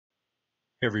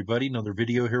Hey everybody, another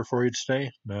video here for you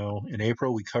today. Now, in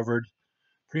April, we covered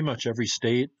pretty much every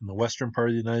state in the western part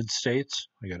of the United States.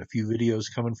 I got a few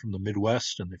videos coming from the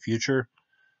Midwest in the future.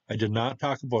 I did not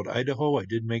talk about Idaho. I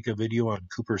did make a video on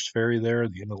Cooper's Ferry there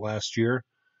at the end of last year.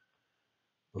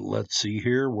 But let's see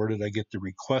here. Where did I get the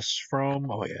requests from?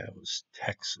 Oh yeah, it was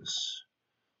Texas.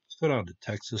 Let's go down to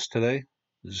Texas today.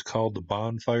 This is called the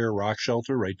Bonfire Rock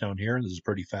Shelter right down here. This is a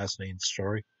pretty fascinating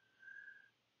story.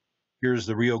 Here's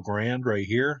the Rio Grande right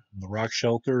here, and the rock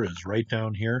shelter is right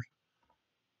down here.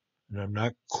 And I'm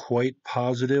not quite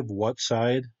positive what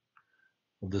side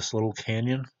of this little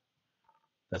canyon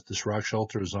that this rock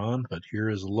shelter is on, but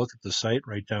here is a look at the site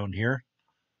right down here.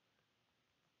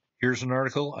 Here's an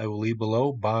article I will leave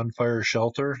below, Bonfire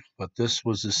Shelter, but this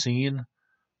was the scene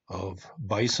of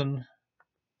bison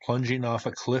plunging off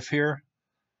a cliff here,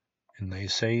 and they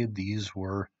say these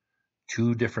were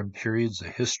two different periods of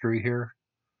history here.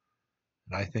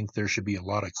 And I think there should be a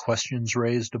lot of questions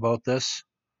raised about this.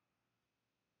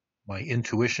 My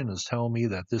intuition is telling me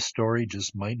that this story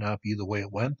just might not be the way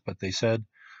it went, but they said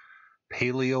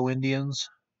Paleoindians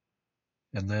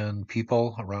and then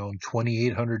people around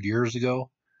 2,800 years ago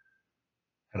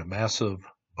had a massive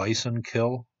bison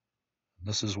kill. And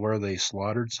this is where they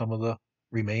slaughtered some of the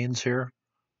remains here.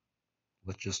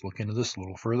 Let's just look into this a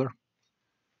little further.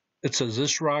 It says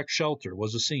this rock shelter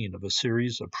was a scene of a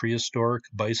series of prehistoric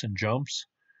bison jumps.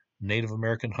 Native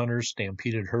American hunters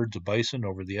stampeded herds of bison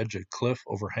over the edge of a cliff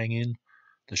overhanging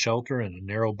the shelter in a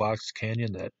narrow box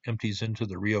canyon that empties into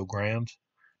the Rio Grande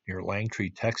near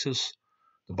Langtree, Texas.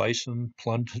 The bison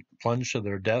plunged to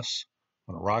their deaths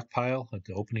on a rock pile at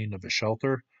the opening of a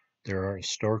shelter. There are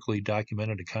historically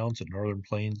documented accounts of Northern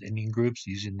Plains Indian groups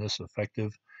using this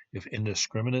effective, if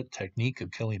indiscriminate, technique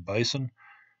of killing bison.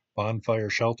 Bonfire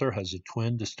Shelter has a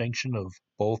twin distinction of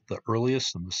both the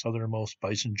earliest and the southernmost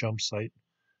bison jump site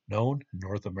known in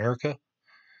North America.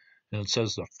 And it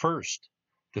says the first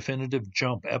definitive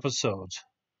jump episodes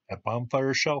at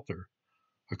Bonfire Shelter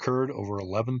occurred over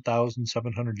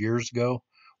 11,700 years ago,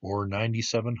 or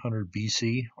 9,700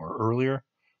 BC or earlier,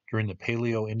 during the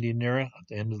Paleoindian era at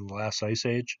the end of the last ice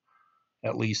age.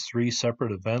 At least three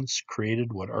separate events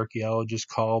created what archaeologists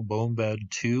call Bone Bed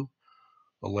 2,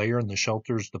 a layer in the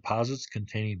shelter's deposits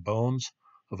containing bones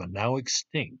of a now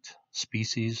extinct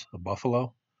species of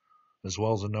buffalo, as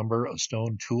well as a number of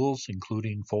stone tools,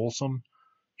 including Folsom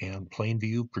and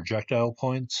Plainview projectile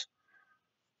points.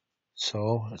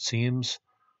 So it seems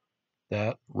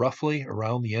that roughly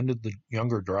around the end of the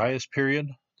Younger Dryas Period,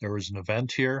 there was an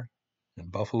event here,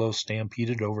 and buffalo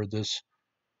stampeded over this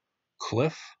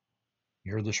cliff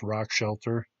near this rock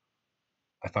shelter.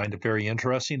 I find it very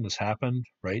interesting. This happened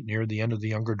right near the end of the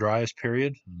Younger Dryas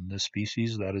Period, and this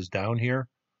species that is down here,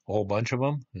 a whole bunch of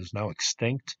them, is now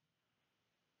extinct.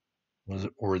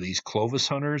 Were these Clovis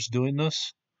hunters doing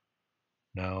this?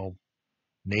 Now,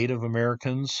 Native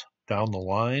Americans down the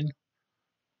line,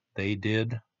 they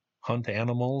did hunt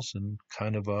animals in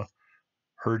kind of a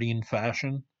herding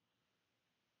fashion,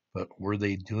 but were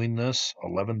they doing this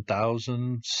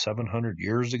 11,700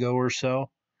 years ago or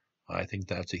so? I think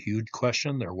that's a huge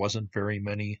question. There wasn't very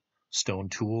many stone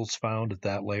tools found at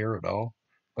that layer at all.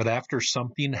 But after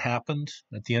something happened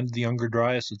at the end of the Younger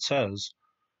Dryas, it says,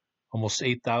 almost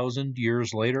 8,000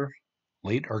 years later,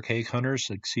 late archaic hunters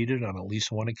succeeded on at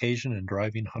least one occasion in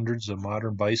driving hundreds of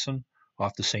modern bison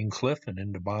off the same cliff and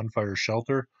into Bonfire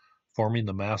Shelter, forming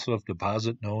the massive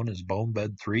deposit known as Bone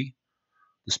Bed 3.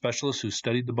 The specialists who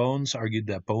studied the bones argued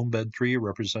that Bone Bed 3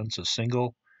 represents a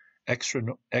single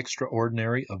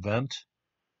extraordinary event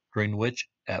during which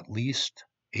at least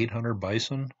 800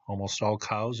 bison, almost all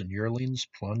cows and yearlings,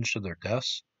 plunged to their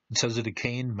deaths. It says a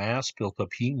decaying mass built up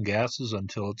heat and gases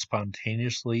until it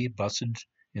spontaneously busted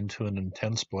into an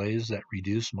intense blaze that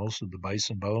reduced most of the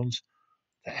bison bones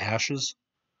to ashes.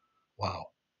 Wow.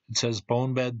 It says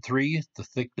Bone Bed 3, the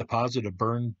thick deposit of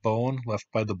burned bone left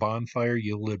by the bonfire,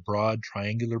 yielded broad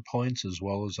triangular points as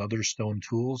well as other stone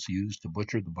tools used to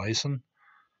butcher the bison.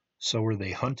 So were they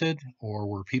hunted, or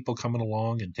were people coming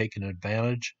along and taking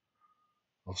advantage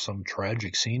of some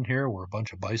tragic scene here where a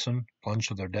bunch of bison plunged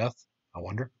to their death? I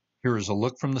wonder. Here is a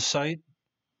look from the site.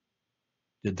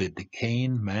 Did the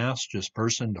decaying mass just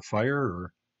burst into fire,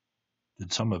 or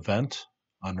did some event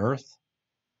on Earth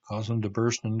cause them to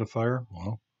burst into fire?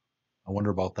 Well, I wonder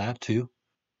about that too.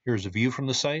 Here's a view from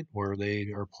the site where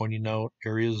they are pointing out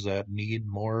areas that need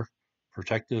more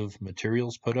protective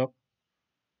materials put up.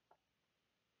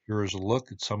 Here is a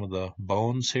look at some of the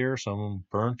bones here, some of them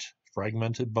burnt,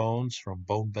 fragmented bones from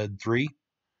Bone Bed 3.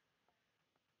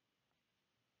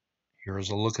 Here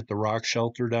is a look at the rock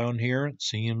shelter down here. It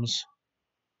seems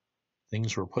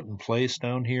Things were put in place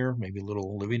down here, maybe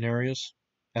little living areas.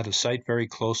 At a site very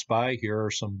close by, here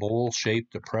are some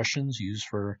bowl-shaped depressions used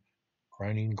for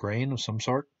grinding grain of some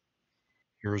sort.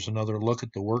 Here's another look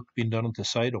at the work being done at the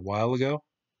site a while ago.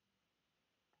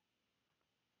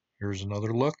 Here's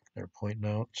another look. They're pointing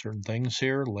out certain things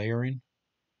here, layering.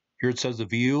 Here it says the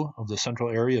view of the central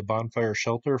area of Bonfire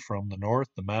Shelter from the north,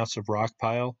 the massive rock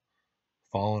pile,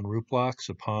 fallen root blocks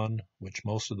upon which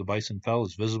most of the bison fell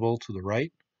is visible to the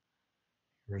right.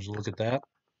 Here's a look at that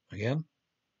again.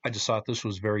 I just thought this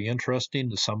was very interesting.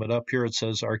 To sum it up here, it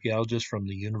says archaeologists from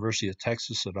the University of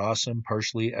Texas at Austin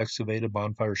partially excavated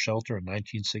Bonfire Shelter in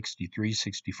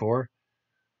 1963-64.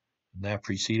 And that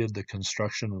preceded the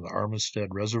construction of the Armistead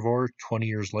Reservoir. 20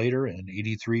 years later, in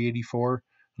 83-84,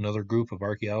 another group of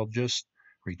archaeologists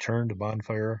returned to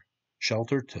Bonfire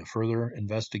Shelter to further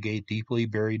investigate deeply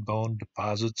buried bone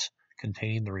deposits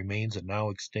containing the remains of now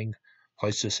extinct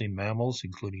Pleistocene mammals,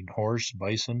 including horse,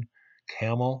 bison,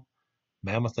 camel,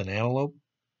 mammoth, and antelope.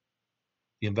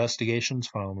 The investigations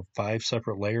found 5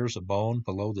 separate layers of bone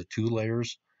below the 2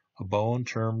 layers of bone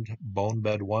termed Bone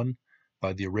Bed 1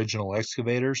 by the original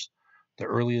excavators. The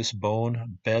earliest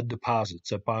bone bed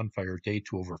deposits at Bonfire date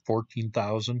to over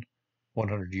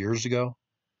 14,100 years ago.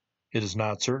 It is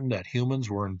not certain that humans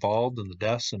were involved in the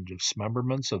deaths and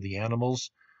dismemberments of the animals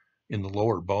in the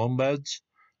lower bone beds.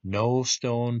 No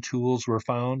stone tools were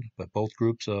found, but both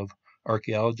groups of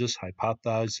archaeologists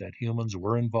hypothesized that humans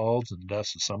were involved in the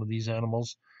deaths of some of these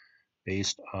animals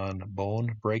based on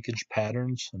bone breakage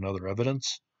patterns and other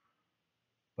evidence.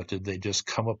 But did they just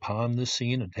come upon this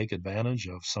scene and take advantage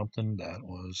of something that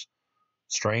was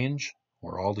strange,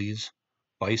 or all these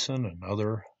bison and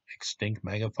other extinct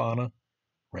megafauna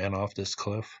ran off this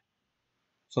cliff?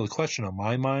 So the question on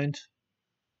my mind,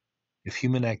 if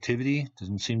human activity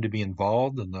doesn't seem to be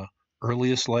involved in the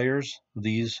earliest layers of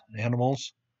these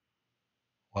animals,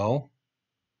 well,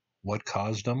 what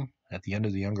caused them at the end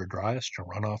of the Younger Dryas to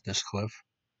run off this cliff?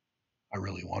 I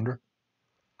really wonder.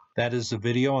 That is the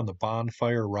video on the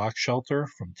Bonfire Rock Shelter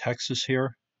from Texas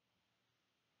here.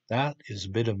 That is a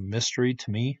bit of a mystery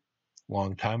to me. A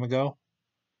long time ago,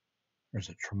 there's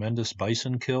a tremendous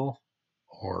bison kill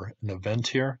or an event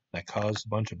here that caused a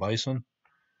bunch of bison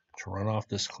to run off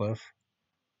this cliff.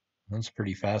 That's a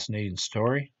pretty fascinating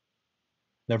story.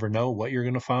 Never know what you're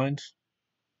going to find.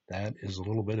 That is a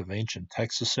little bit of ancient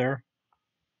Texas there.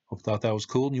 Hope you thought that was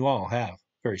cool, and you all have.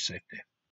 Very safe day.